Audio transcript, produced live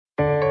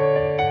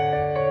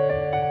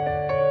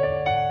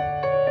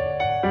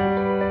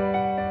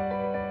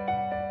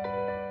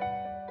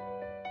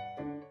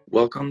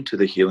Welcome to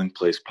the Healing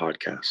Place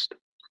podcast,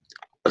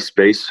 a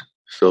space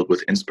filled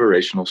with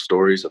inspirational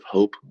stories of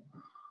hope,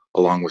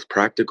 along with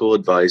practical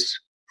advice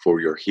for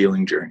your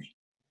healing journey.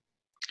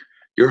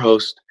 Your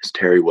host is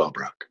Terry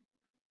Wellbrock,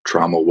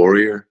 trauma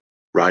warrior,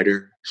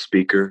 writer,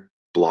 speaker,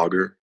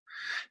 blogger,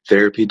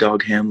 therapy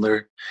dog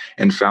handler,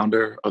 and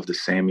founder of the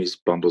Sammy's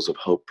Bundles of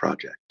Hope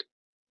project.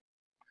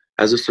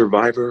 As a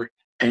survivor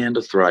and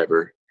a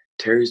thriver,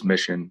 Terry's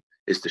mission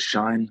is to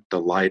shine the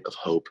light of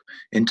hope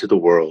into the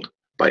world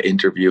by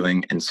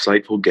interviewing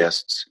insightful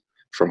guests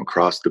from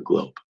across the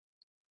globe.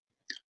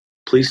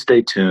 Please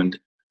stay tuned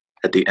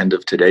at the end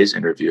of today's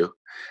interview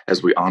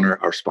as we honor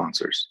our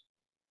sponsors.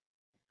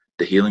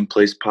 The Healing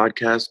Place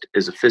podcast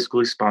is a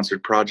fiscally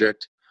sponsored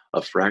project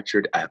of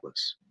Fractured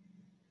Atlas.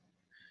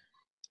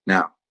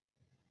 Now,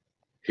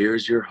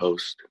 here's your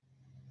host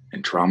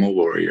and trauma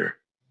warrior,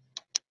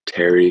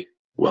 Terry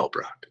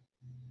Wellbrock.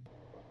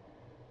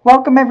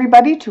 Welcome,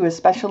 everybody, to a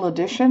special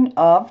edition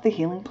of the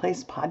Healing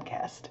Place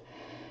podcast.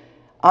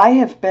 I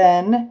have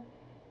been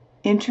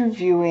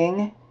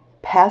interviewing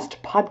past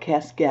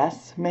podcast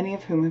guests, many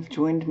of whom have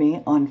joined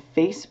me on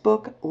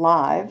Facebook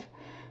Live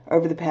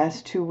over the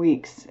past 2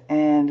 weeks,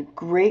 and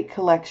great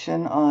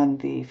collection on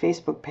the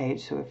Facebook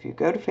page. So if you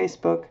go to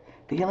Facebook,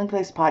 the Healing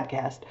Place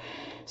podcast.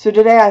 So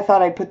today I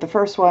thought I'd put the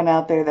first one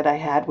out there that I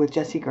had with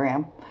Jessie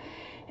Graham.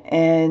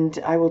 And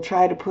I will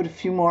try to put a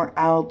few more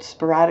out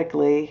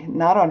sporadically,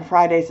 not on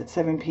Fridays at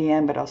 7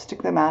 p.m., but I'll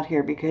stick them out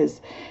here because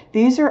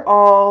these are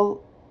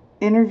all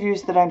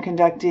interviews that I'm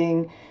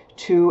conducting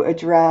to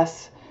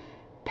address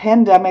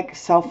pandemic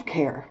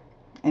self-care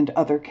and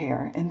other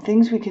care and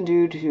things we can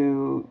do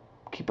to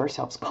keep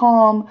ourselves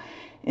calm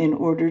in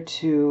order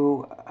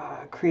to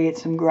create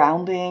some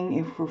grounding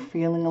if we're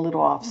feeling a little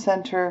off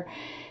center,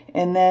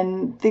 and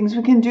then things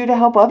we can do to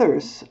help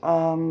others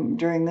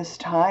during this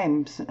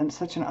time and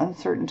such an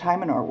uncertain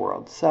time in our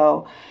world.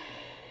 So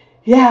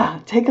yeah,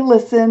 take a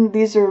listen.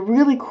 These are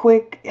really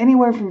quick,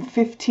 anywhere from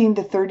 15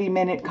 to 30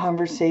 minute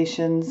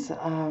conversations,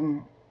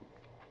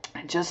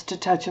 just to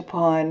touch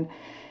upon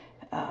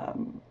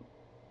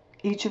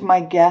each of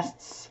my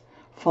guests'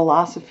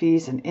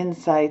 philosophies and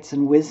insights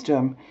and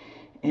wisdom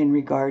in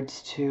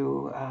regards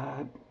to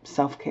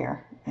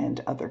self-care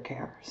and other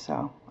care.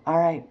 So, all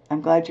right,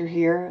 I'm glad you're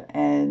here.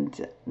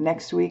 And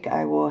next week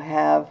I will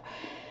have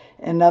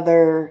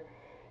another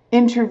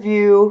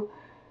interview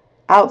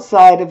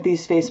outside of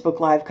these Facebook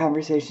Live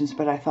conversations,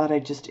 but I thought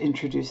I'd just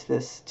introduce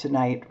this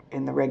tonight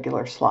in the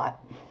regular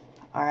slot.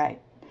 All right.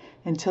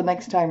 Until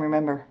next time,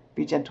 remember,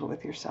 be gentle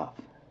with yourself.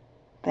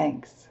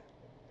 Thanks.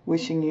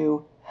 Wishing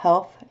you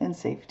health and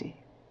safety.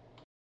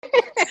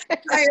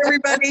 Hi,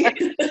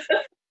 everybody.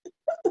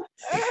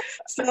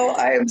 So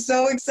I am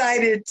so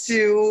excited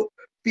to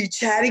be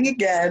chatting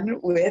again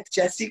with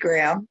Jessie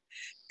Graham.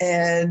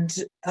 And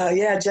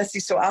Jessie,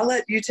 so I'll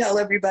let you tell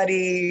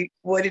everybody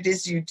what it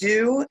is you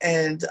do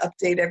and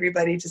update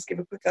everybody. Just give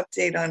a quick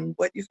update on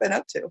what you've been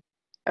up to.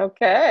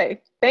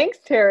 Okay. Thanks,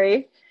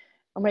 Terry.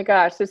 Oh my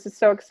gosh, this is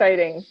so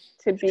exciting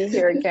to be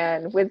here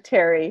again with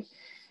Terry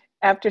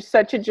after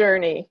such a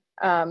journey.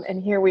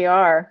 And here we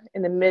are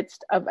in the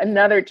midst of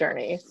another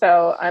journey.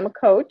 So I'm a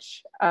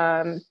coach.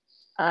 I'm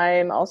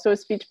also a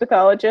speech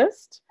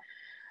pathologist.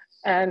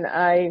 And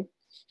I'm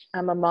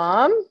a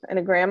mom and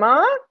a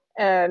grandma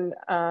and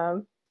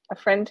a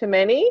friend to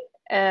many.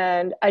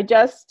 And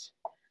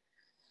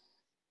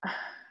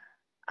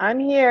I'm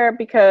here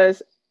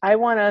because I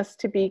want us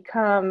to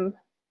become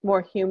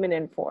more human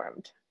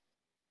informed.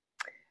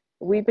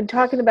 We've been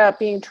talking about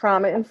being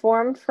trauma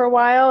informed for a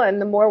while,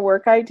 and the more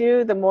work I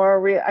do, the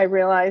more I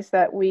realize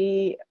that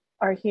we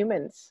are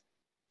humans,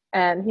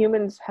 and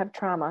humans have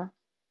trauma.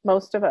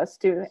 Most of us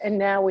do, and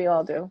now we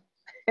all do,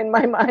 in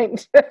my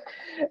mind.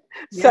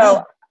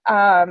 So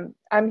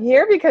I'm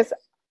here because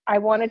I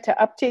wanted to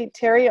update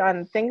Terry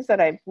on things that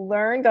I've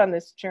learned on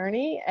this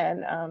journey,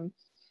 and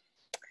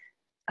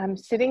I'm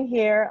sitting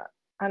here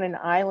on an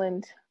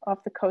island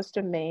off the coast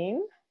of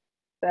Maine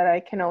that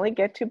I can only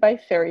get to by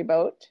ferry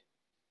boat,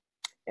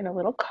 in a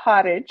little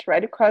cottage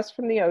right across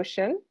from the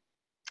ocean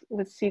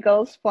with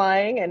seagulls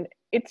flying, and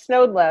it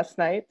snowed last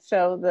night,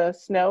 so the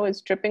snow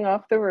is dripping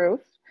off the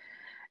roof,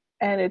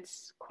 and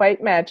it's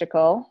quite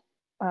magical.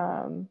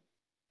 And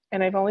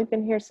I've only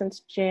been here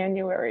since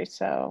January,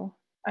 so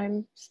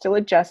I'm still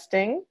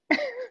adjusting.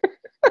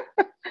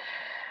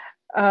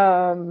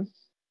 What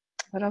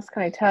else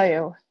can I tell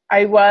you?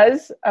 I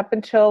was, up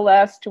until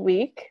last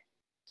week,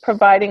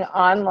 providing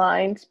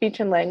online speech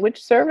and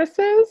language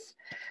services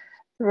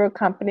through a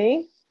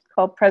company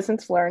called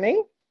Presence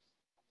Learning.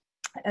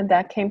 And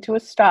that came to a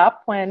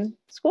stop when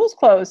schools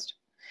closed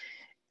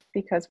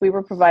because we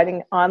were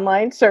providing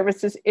online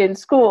services in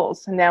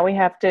schools. And now we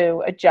have to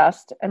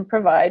adjust and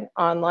provide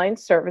online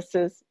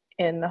services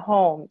in the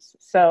homes.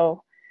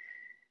 So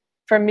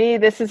for me,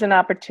 this is an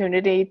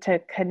opportunity to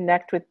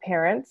connect with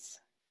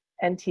parents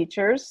and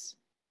teachers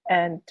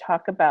and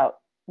talk about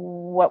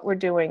what we're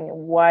doing,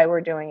 why we're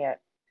doing it,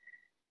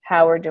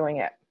 how we're doing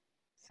it.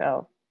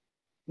 So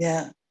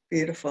yeah.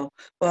 Beautiful.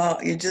 Well,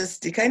 you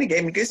kind of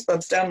gave me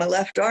goosebumps down my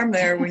left arm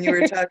there when you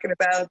were talking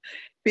about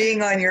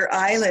being on your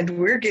island.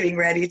 We're getting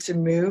ready to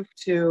move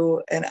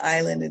to an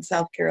island in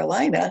South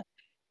Carolina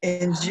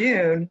in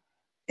June.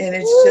 And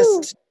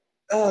it's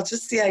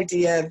just the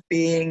idea of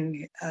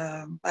being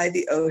by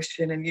the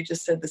ocean. And you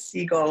just said the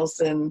seagulls.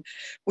 And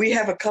we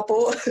have a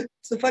couple,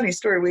 it's a funny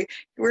story.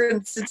 We're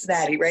in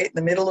Cincinnati, right in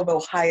the middle of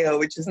Ohio,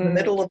 which is in the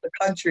middle of the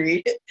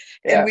country.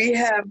 And we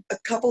have a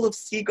couple of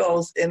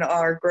seagulls in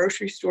our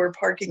grocery store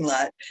parking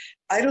lot.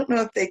 I don't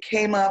know if they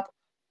came up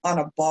on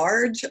a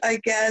barge,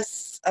 I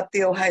guess, up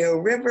the Ohio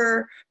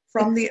River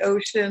from the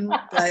ocean,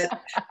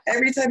 but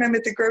every time I'm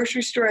at the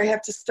grocery store, I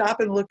have to stop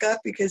and look up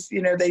because,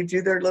 they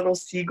do their little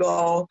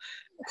seagull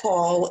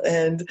call,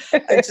 and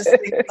I just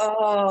think,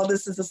 oh,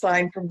 this is a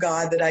sign from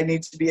God that I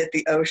need to be at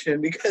the ocean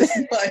because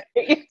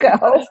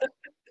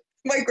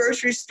my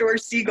grocery store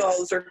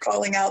seagulls are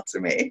calling out to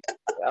me.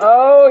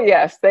 Oh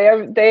yes, they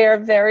are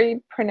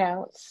very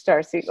pronounced,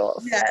 star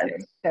seagulls. Yes.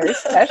 Very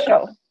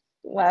special.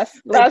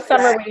 Last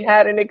summer we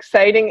had an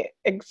exciting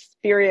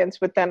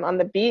experience with them on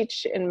the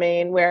beach in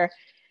Maine where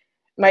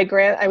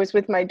I was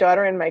with my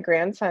daughter and my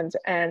grandsons,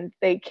 and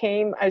they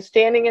came. I was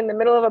standing in the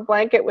middle of a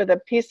blanket with a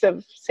piece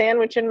of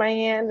sandwich in my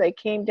hand. They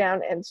came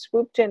down and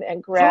swooped in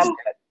and grabbed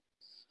it.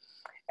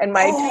 And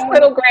my two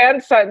little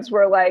grandsons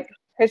were like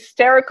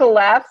hysterical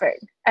laughing,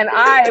 and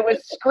I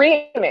was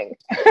screaming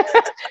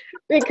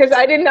because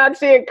I did not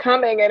see it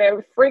coming, and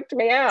it freaked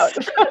me out.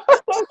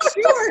 Oh,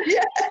 sure,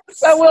 yes.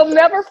 So we'll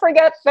never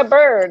forget the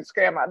birds,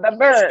 Grandma. The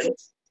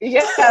birds.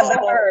 Yeah, the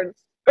birds.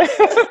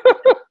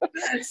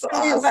 That's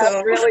awesome. We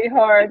laughed really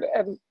hard,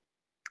 and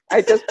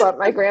I just bought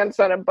my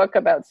grandson a book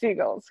about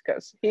seagulls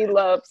because he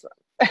loves them.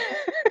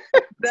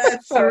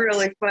 That's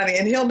really funny,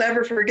 and he'll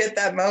never forget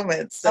that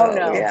moment.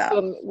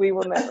 So, we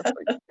will never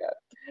forget.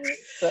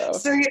 So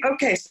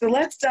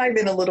let's dive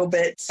in a little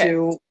bit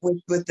to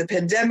with the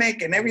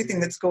pandemic and everything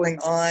that's going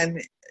on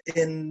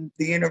in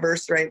the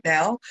universe right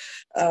now,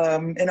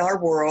 in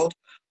our world.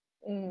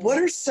 What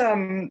are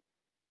some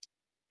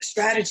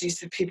strategies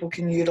that people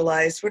can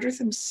utilize? What are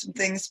some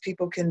things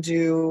people can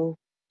do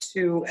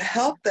to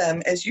help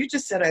them? As you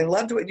just said, I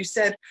loved what you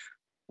said.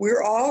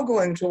 We're all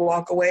going to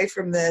walk away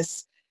from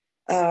this.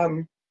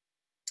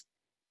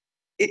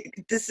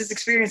 This is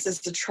experienced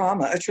as a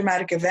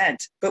traumatic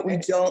event, but we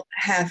don't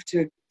have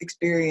to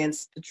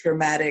experience the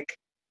traumatic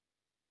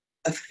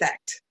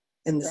effect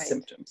in the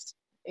symptoms.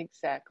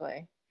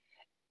 Exactly.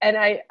 And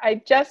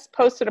I just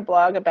posted a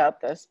blog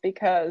about this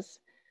because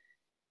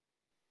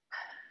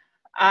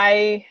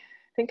I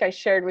think I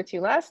shared with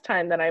you last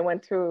time that I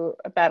went through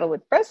a battle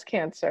with breast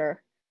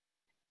cancer,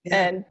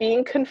 and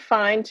being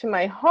confined to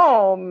my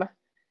home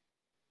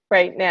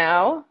right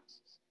now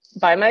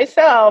by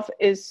myself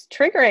is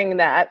triggering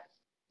that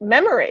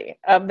memory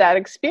of that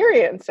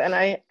experience. And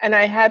I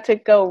had to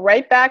go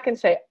right back and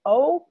say,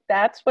 oh,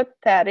 that's what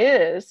that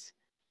is.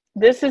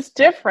 This is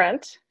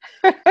different.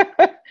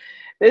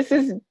 This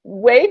is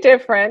way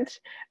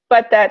different.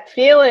 But that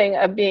feeling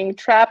of being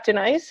trapped and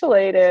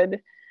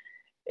isolated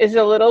is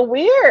a little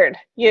weird,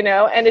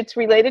 and it's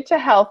related to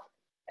health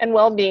and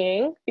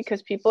well-being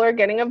because people are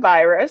getting a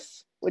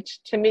virus,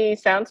 which to me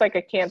sounds like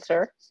a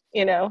cancer,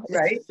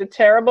 Right. It's a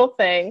terrible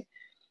thing.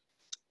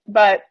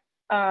 But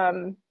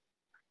I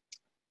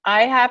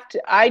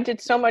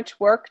did so much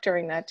work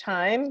during that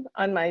time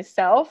on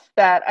myself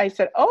that I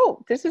said,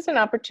 oh, this is an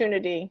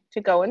opportunity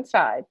to go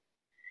inside.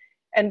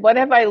 And what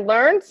have I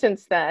learned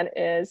since then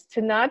is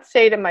to not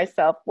say to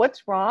myself,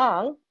 what's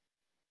wrong,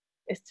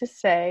 is to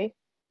say,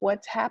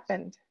 what's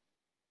happened.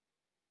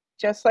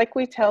 Just like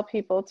we tell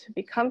people to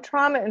become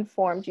trauma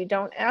informed, you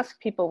don't ask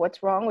people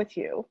what's wrong with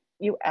you.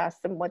 You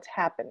ask them what's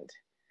happened.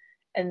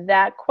 And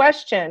that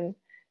question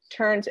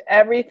turns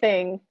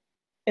everything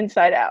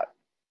inside out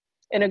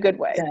in a good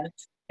way.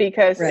 Yes.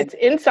 Because it's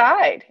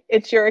inside.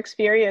 It's your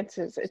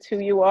experiences. It's who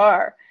you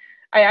are.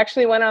 I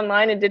actually went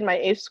online and did my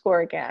ACE score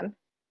again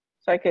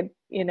so I could,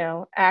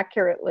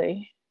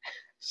 accurately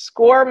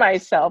score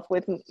myself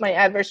with my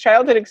adverse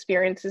childhood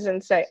experiences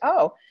and say,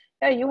 oh,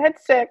 yeah, you had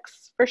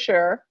 6 for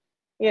sure,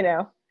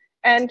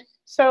 And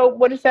so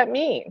what does that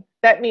mean?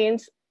 That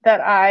means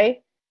that I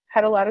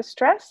had a lot of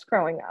stress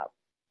growing up.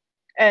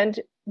 And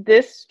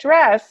this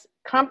stress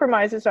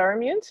compromises our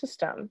immune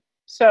system.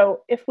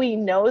 So if we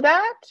know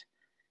that,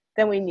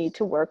 then we need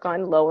to work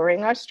on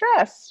lowering our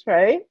stress,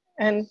 right?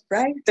 And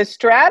the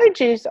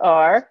strategies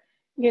are,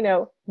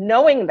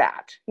 knowing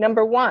that,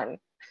 number one.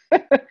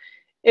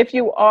 If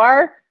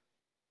you're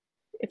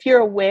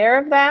aware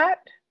of that,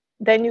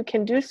 then you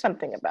can do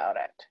something about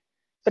it.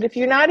 But if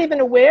you're not even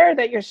aware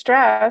that you're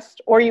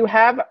stressed or you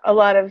have a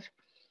lot of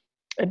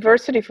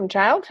adversity from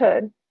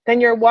childhood,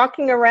 then you're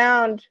walking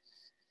around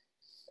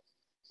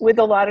with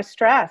a lot of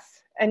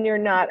stress and you're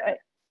not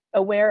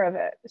aware of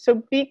it.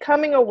 So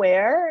becoming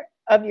aware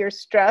of your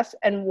stress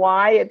and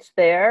why it's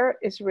there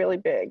is really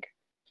big.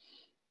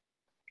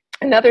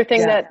 Another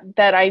thing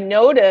that I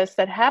notice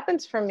that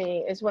happens for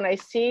me is when I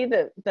see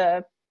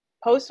the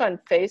post on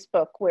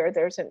Facebook where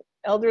there's an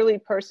elderly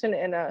person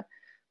in a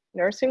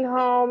nursing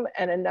home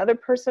and another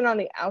person on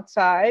the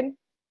outside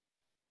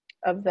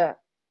of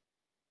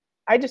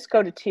I just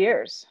go to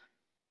tears.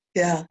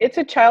 Yeah. It's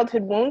a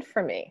childhood wound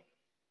for me.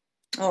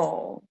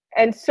 Oh.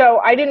 And so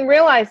I didn't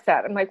realize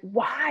that. I'm like,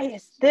 why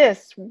is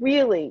this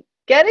really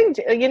getting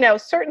to,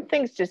 certain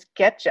things just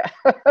get you.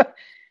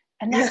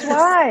 And that's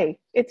why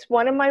it's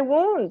one of my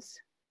wounds.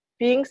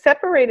 Being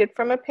separated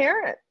from a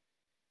parent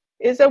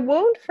is a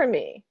wound for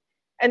me.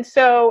 And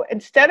so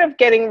instead of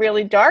getting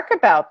really dark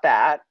about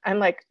that, I'm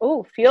like,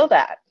 oh, feel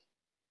that.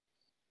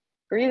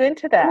 Breathe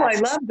into that. Oh, I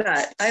love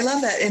that. I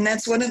love that. And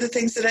that's one of the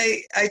things that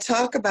I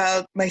talk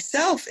about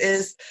myself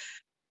is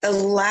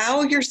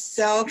allow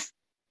yourself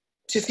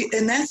to feel.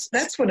 And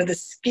that's one of the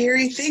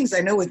scary things. I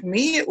know with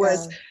me, it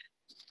was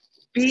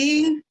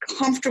being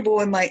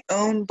comfortable in my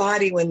own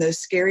body when those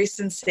scary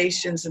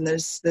sensations and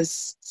those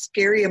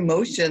scary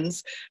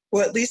emotions,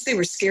 well, at least they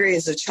were scary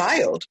as a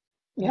child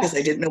because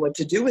I didn't know what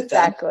to do with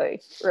them.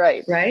 Exactly.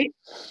 Right. Right.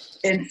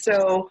 And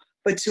so,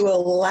 but to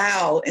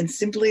allow and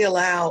simply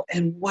allow,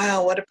 and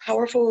wow, what a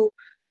powerful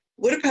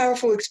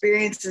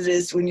experience it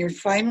is when you're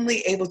finally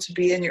able to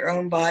be in your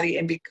own body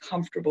and be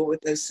comfortable with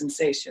those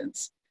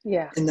sensations.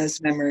 Yeah. And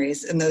those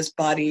memories and those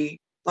body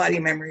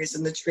memories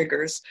and the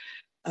triggers,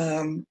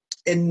 and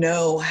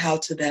know how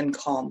to then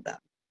calm them.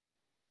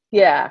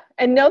 Yeah.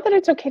 And know that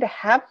it's okay to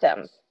have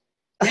them.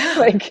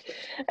 Yeah.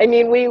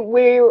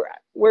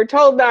 We're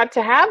told not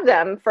to have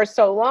them for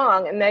so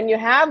long, and then you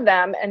have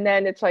them, and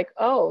then it's like,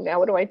 oh, now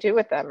what do I do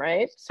with them,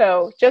 right?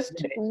 So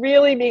just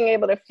really being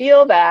able to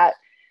feel that,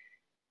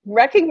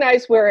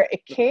 recognize where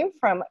it came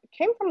from. It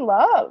came from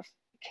love.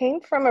 It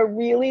came from a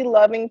really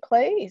loving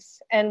place,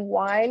 and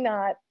why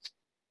not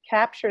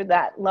capture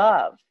that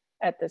love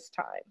at this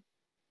time?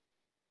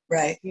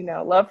 Right.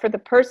 Love for the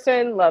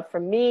person, love for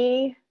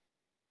me,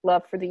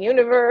 love for the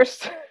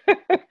universe.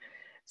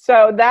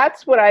 So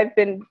that's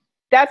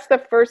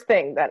the first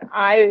thing that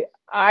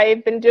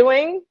I've been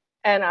doing,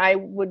 and I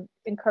would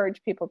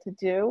encourage people to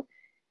do,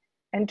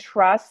 and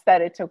trust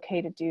that it's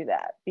okay to do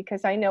that,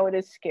 because I know it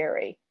is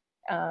scary.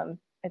 I've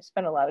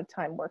spent a lot of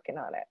time working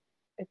on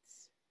it.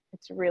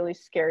 It's really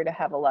scary to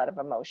have a lot of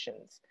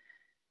emotions,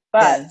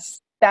 but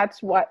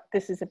that's what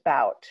this is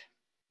about.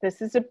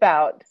 This is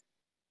about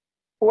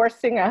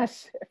forcing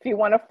us. If you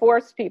want to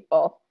force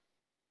people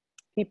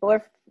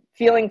are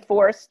feeling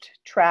forced,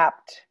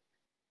 trapped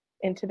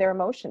into their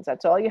emotions.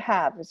 That's all you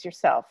have is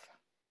yourself.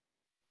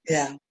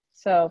 Yeah.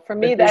 So for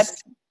me,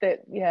 that's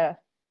yeah.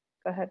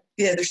 Go ahead.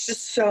 Yeah, there's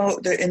just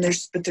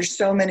there's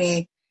so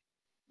many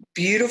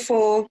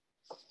beautiful,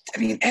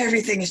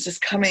 everything is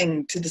just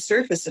coming to the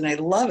surface, and I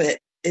love it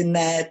in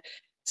that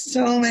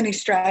so many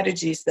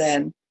strategies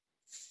then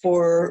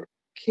for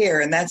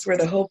care, and that's where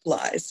the hope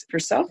lies for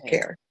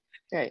self-care.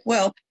 Right.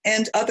 Well,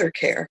 and other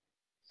care.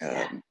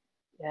 Yeah.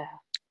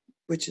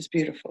 Which is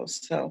beautiful.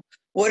 So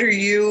what are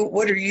you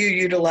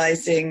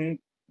utilizing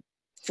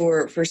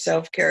for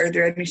self-care? Are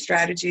there any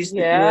strategies that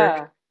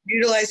you're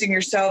utilizing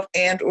yourself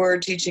and or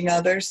teaching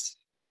others?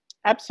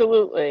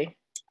 Absolutely.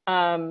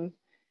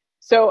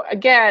 So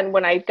again,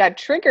 when I got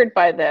triggered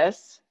by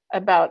this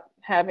about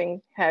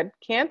having had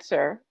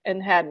cancer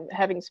and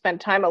having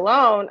spent time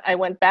alone, I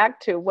went back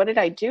to, what did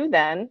I do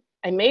then?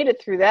 I made it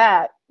through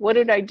that. What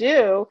did I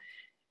do?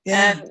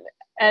 Yeah.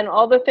 And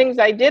all the things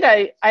I did,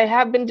 I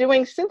have been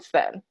doing since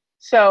then.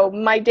 So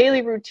my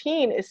daily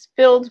routine is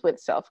filled with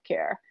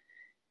self-care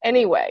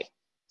anyway.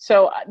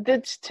 So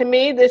to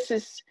me, this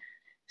is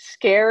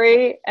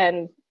scary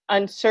and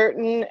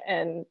uncertain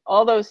and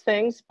all those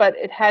things, but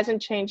it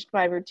hasn't changed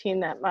my routine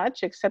that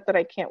much, except that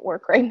I can't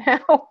work right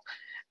now,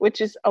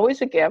 which is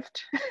always a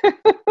gift.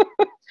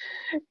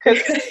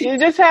 Because you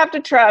just have to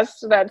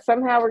trust that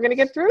somehow we're going to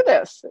get through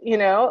this,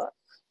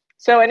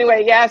 So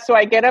anyway, so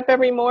I get up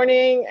every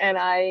morning and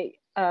I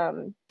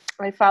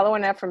follow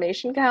an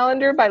affirmation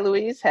calendar by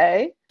Louise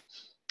Hay,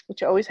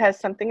 which always has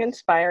something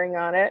inspiring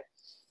on it.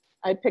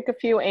 I pick a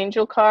few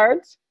angel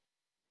cards,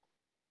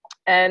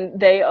 and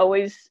they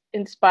always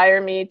inspire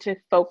me to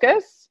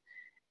focus,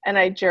 and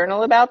I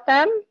journal about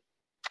them,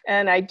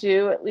 and I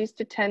do at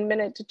least a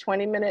 10-minute to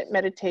 20-minute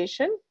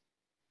meditation,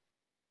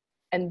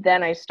 and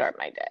then I start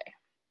my day.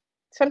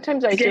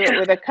 Sometimes I do it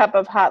with a cup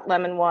of hot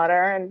lemon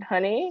water and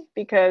honey,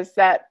 because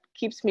that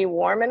keeps me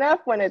warm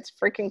enough when it's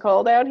freaking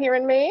cold out here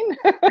in Maine.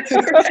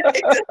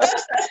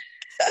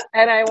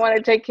 And I want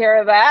to take care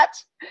of that.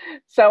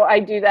 So I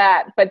do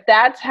that. But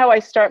that's how I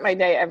start my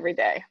day every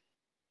day.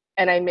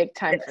 And I make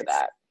time for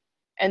that.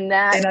 And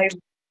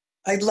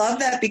I love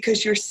that,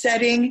 because you're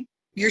setting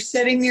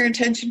your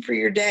intention for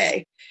your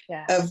day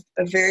of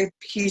a very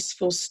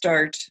peaceful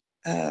start,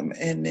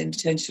 and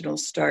intentional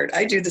start.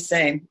 I do the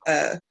same.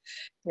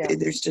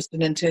 There's just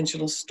an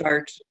intentional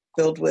start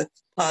filled with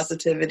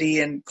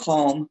positivity and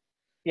calm.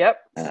 Yep.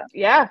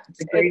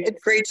 It's a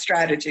great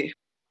strategy.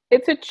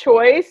 It's a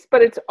choice,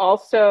 but it's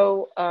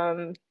also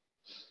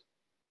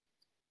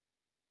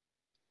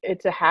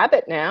it's a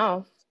habit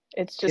now.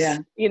 It's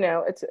just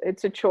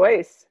it's a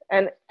choice,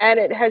 and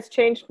it has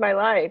changed my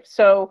life.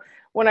 So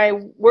when I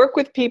work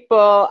with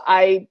people,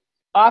 I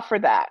offer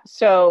that.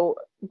 So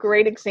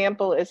great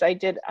example is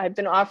I've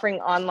been offering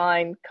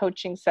online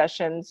coaching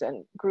sessions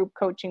and group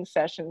coaching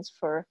sessions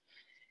for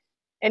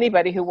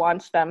anybody who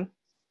wants them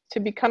to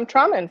become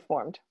trauma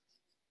informed.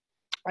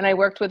 And I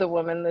worked with a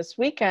woman this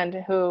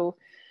weekend who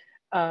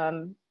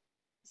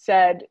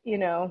said,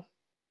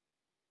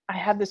 I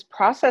have this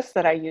process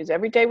that I use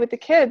every day with the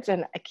kids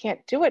and I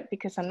can't do it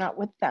because I'm not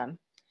with them.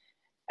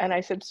 And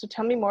I said, so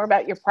tell me more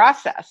about your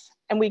process.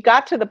 And we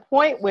got to the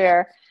point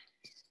where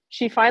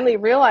she finally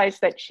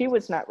realized that she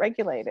was not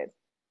regulated.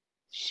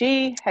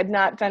 She had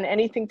not done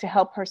anything to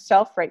help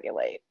herself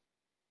regulate.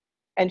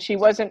 And she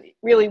wasn't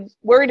really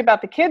worried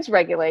about the kids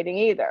regulating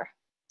either.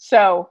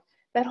 So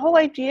that whole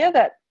idea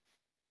that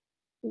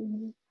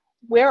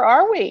where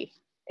are we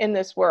in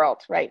this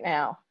world right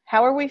now?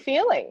 How are we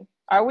feeling?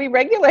 Are we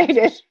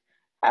regulated?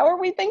 How are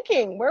we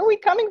thinking? Where are we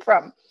coming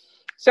from?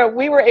 So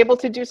we were able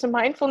to do some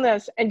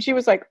mindfulness, and she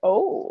was like,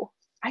 oh,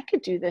 I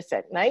could do this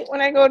at night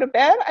when I go to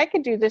bed. I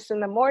could do this in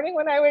the morning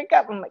when I wake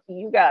up. I'm like,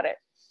 you got it.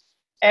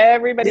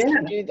 Everybody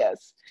can do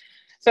this.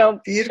 So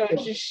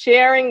just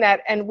sharing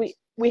that, and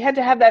we had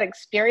to have that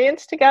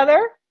experience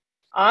together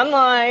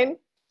online.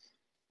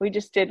 We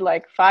just did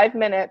like 5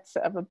 minutes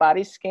of a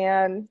body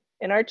scan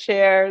in our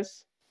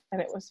chairs,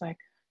 and it was like,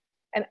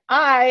 and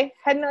I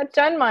had not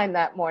done mine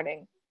that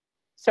morning.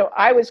 So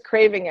I was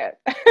craving it.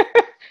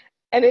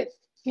 And it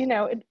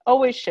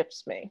always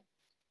shifts me.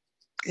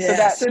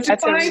 Yeah. So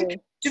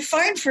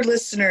define for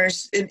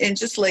listeners in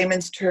just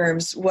layman's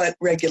terms what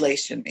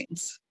regulation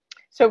means.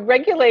 So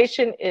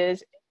regulation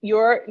is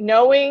your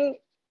knowing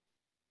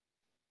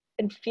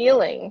and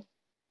feeling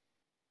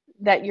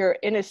that you're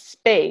in a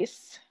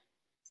space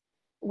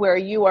where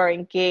you are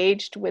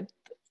engaged with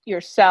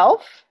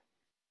yourself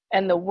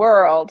and the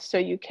world so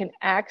you can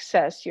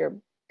access your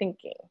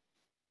thinking.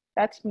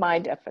 That's my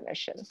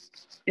definition.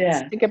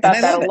 Yeah. Think about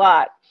that a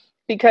lot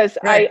because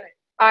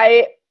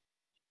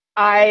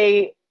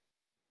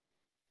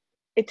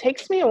it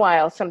takes me a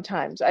while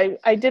sometimes.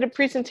 I did a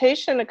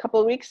presentation a couple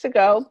of weeks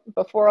ago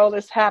before all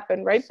this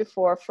happened, right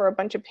before, for a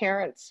bunch of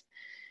parents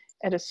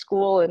at a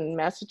school in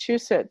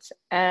Massachusetts.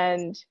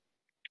 And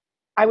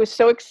I was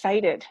so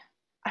excited.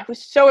 I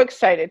was so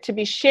excited to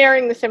be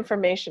sharing this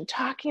information,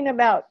 talking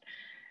about,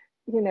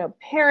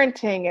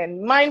 parenting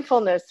and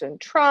mindfulness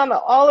and trauma,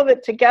 all of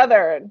it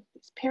together. And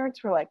these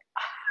parents were like,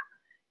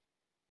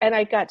 and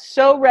I got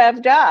so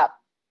revved up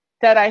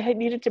that I had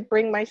needed to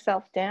bring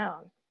myself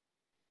down.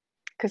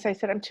 Because I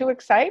said, I'm too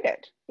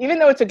excited. Even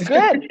though it's a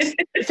good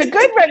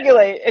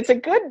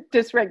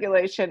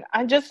dysregulation.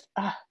 I'm just,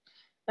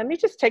 let me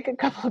just take a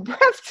couple of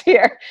breaths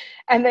here.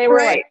 And they were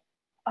like,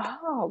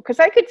 oh, because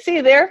I could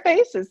see their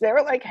faces. They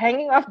were like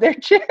hanging off their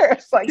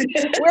chairs. Like,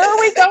 where are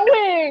we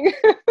going?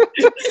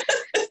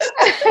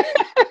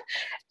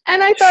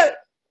 And I thought,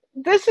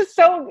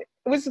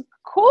 it was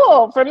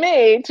cool for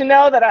me to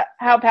know that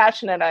how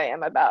passionate I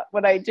am about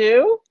what I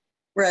do.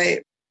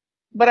 Right.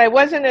 But I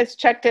wasn't as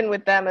checked in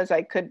with them as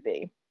I could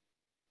be.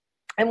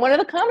 And one of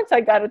the comments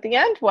I got at the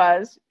end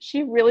was,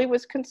 she really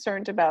was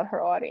concerned about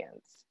her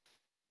audience.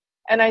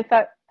 And I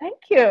thought, thank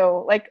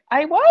you. Like,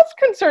 I was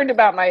concerned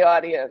about my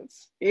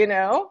audience,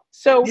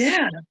 So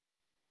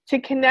to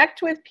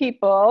connect with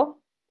people,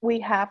 we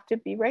have to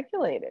be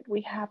regulated.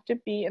 We have to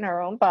be in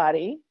our own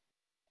body,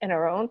 in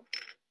our own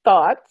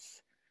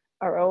thoughts,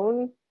 our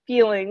own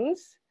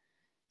feelings,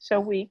 so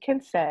we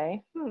can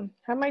say,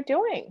 how am I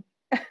doing?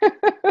 How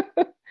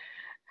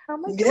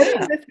am I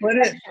doing in this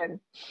connection?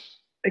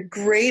 A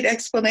great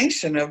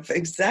explanation of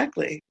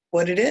exactly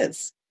what it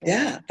is.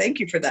 Yeah. Thank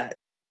you for that.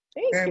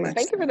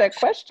 Thank you for that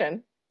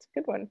question. It's a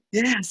good one.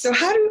 Yeah. So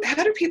how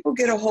do people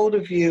get a hold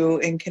of you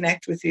and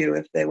connect with you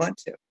if they want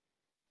to?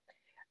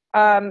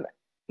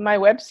 My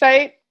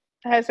website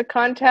has a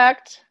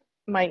contact.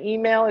 My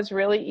email is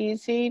really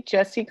easy,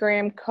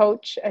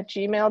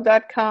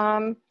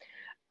 jessiegrahamcoach@gmail.com.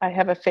 I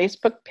have a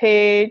Facebook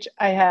page.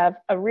 I have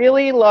a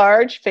really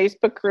large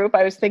Facebook group.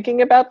 I was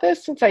thinking about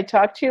this since I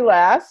talked to you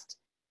last.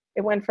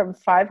 It went from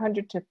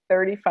 500 to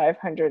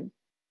 3,500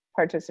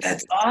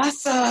 participants.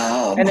 That's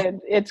awesome. And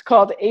it's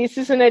called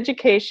Aces in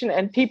Education,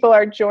 and people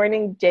are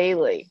joining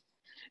daily.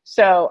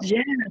 So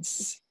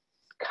yes,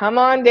 come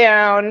on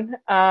down.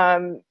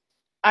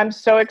 I'm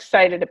so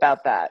excited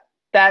about that.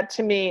 That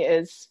to me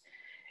is,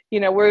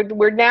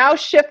 we're now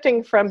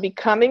shifting from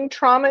becoming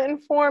trauma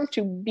informed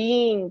to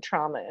being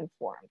trauma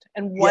informed.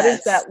 And what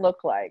does that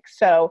look like?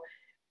 So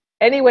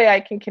any way I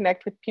can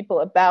connect with people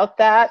about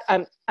that.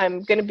 I'm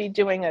going to be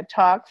doing a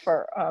talk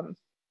for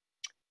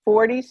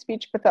 40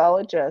 speech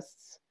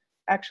pathologists.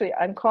 Actually,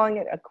 I'm calling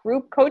it a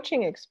group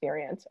coaching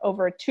experience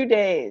over 2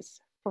 days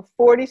for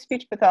 40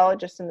 speech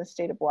pathologists in the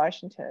state of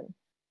Washington,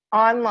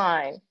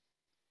 online.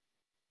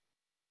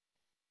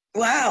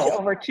 Wow.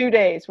 Over 2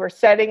 days. We're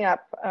setting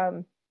up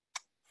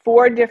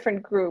 4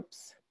 different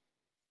groups,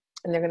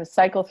 and they're going to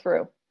cycle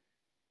through.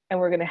 And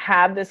we're going to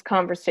have this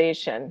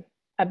conversation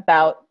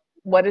about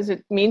what does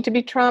it mean to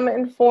be trauma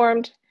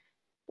informed?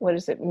 What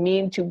does it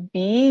mean to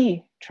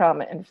be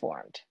trauma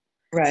informed?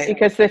 Right.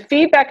 Because the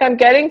feedback I'm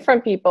getting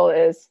from people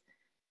is,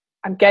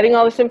 I'm getting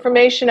all this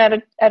information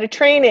at a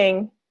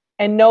training,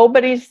 and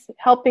nobody's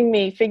helping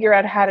me figure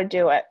out how to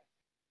do it.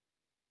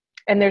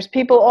 And there's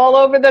people all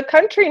over the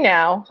country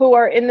now who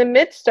are in the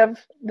midst of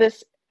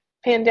this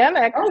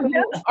pandemic who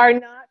are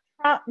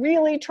not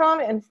really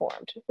trauma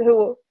informed,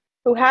 who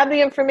have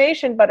the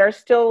information but are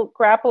still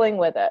grappling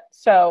with it.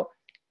 So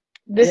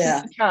this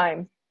is the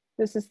time.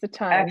 This is the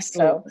time.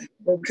 Absolutely. So,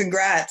 well,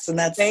 congrats, and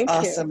that's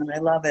awesome, and I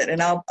love it.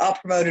 And I'll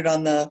promote it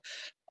on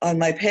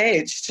my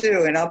page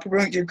too, and I'll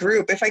promote your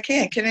group if I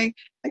can.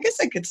 I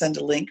guess I could send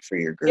a link for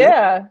your group.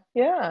 Yeah.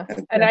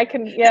 Okay. And I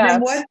can. Yeah.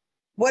 And then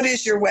what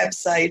is your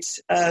website?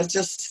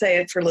 Just say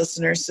it for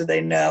listeners so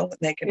they know and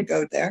they can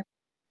go there.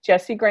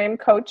 Jessie Graham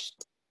Coach.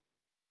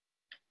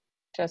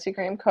 Jessie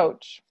Graham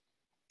Coach.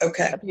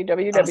 Okay.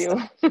 www.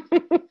 Awesome.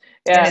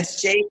 And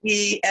it's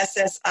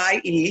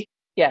JESSIE.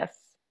 Yes.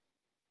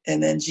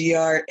 And then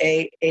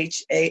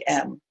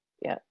GRAHAM.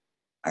 Yeah.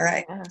 All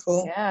right. Yeah.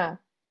 Cool. Yeah.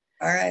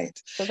 All right.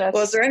 So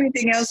well, is there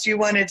anything else you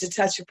wanted to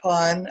touch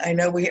upon? I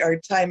know our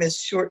time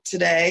is short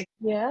today.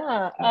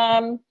 Yeah.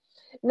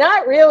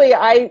 Not really.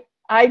 I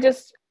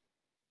just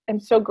am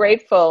so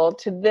grateful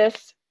to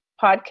this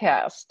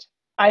podcast.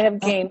 I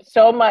have gained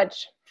so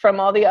much from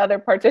all the other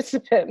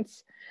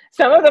participants.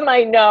 Some of them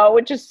I know,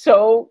 which is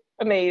so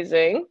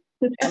amazing.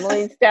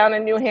 Emily's down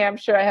in New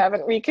Hampshire. I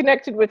haven't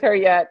reconnected with her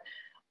yet.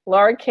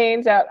 Laura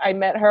Kane's out. I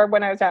met her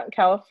when I was out in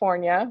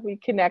California. We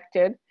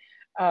connected.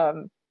 I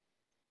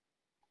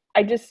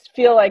just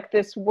feel like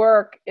this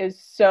work is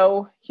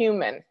so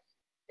human.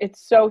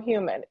 It's so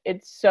human.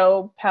 It's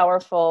so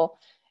powerful.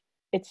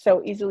 It's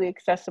so easily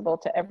accessible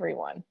to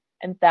everyone.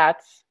 And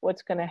that's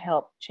what's going to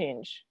help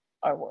change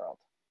our world.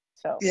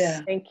 So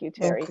thank you,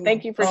 Terry. Cool.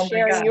 Thank you for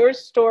sharing your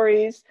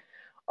stories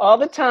all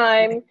the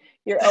time.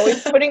 You're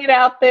always putting it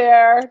out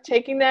there,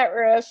 taking that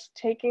risk,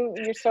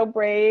 you're so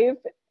brave.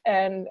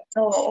 And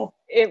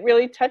it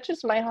really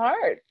touches my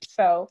heart.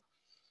 So,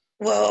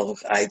 well,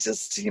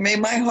 you made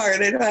my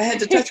heart. I had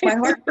to touch my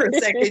heart for a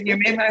second. You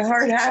made my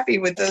heart happy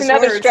with those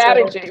another words.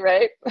 Strategy, so.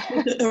 Right?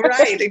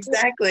 Right,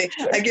 exactly.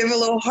 I give a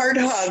little heart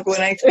hug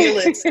when I feel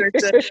it.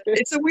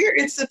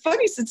 It's a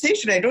funny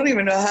sensation. I don't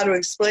even know how to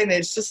explain it.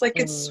 It's just like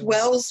it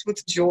swells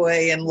with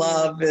joy and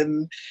love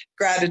and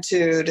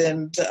gratitude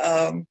and.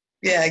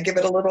 I give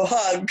it a little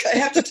hug. I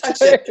have to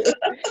touch it.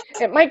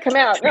 It might come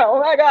out. No, oh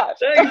my gosh.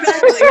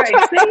 Exactly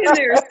right.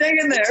 Stay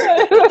in there.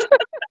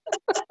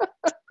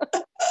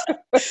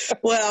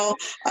 Well,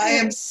 I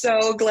am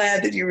so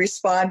glad that you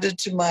responded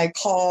to my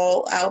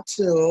call out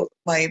to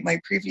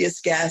my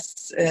previous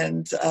guests.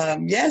 And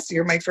yes,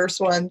 you're my first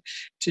one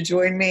to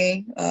join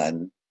me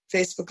on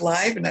Facebook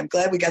Live. And I'm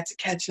glad we got to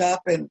catch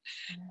up. And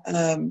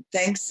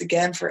thanks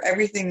again for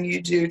everything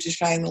you do to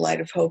shine the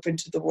light of hope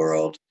into the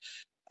world.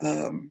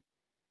 And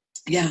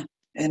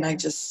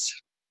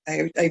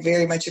I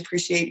very much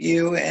appreciate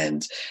you,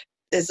 and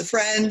as a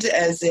friend,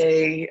 as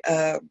a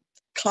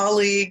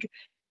colleague,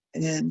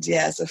 and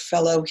as a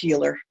fellow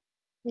healer.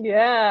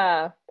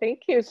 Yeah,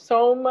 thank you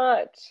so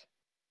much.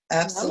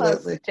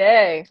 Absolutely.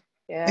 Namaste.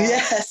 Yeah.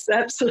 Yes,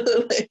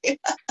 absolutely.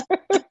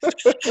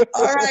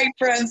 All right,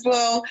 friends.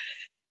 Well,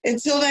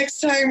 until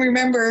next time,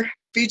 remember,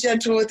 be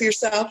gentle with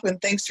yourself,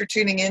 and thanks for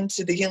tuning in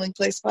to the Healing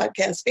Place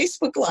Podcast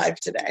Facebook Live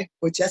today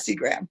with Jessie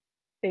Graham.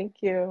 Thank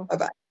you.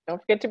 Bye-bye. Don't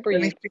forget to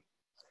breathe.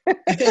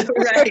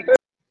 Right.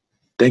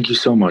 Thank you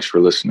so much for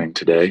listening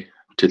today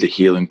to the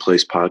Healing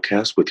Place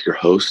Podcast with your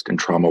host and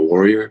trauma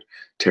warrior,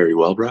 Terry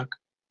Wellbrock.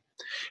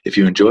 If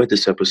you enjoyed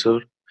this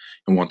episode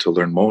and want to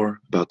learn more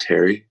about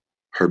Terry,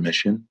 her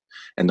mission,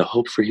 and the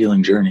Hope for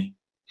Healing journey,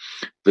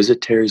 visit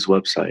Terry's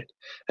website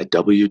at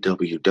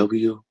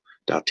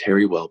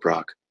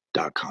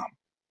www.terrywellbrock.com.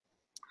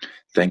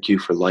 Thank you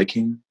for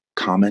liking,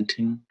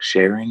 commenting,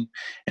 sharing,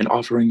 and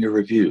offering your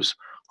reviews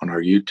on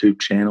our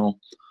YouTube channel,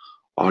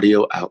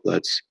 audio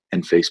outlets,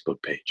 and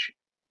Facebook page.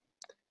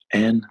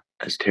 And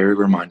as Terry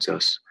reminds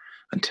us,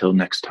 until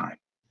next time,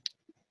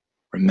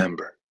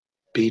 remember,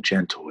 be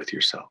gentle with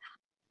yourself.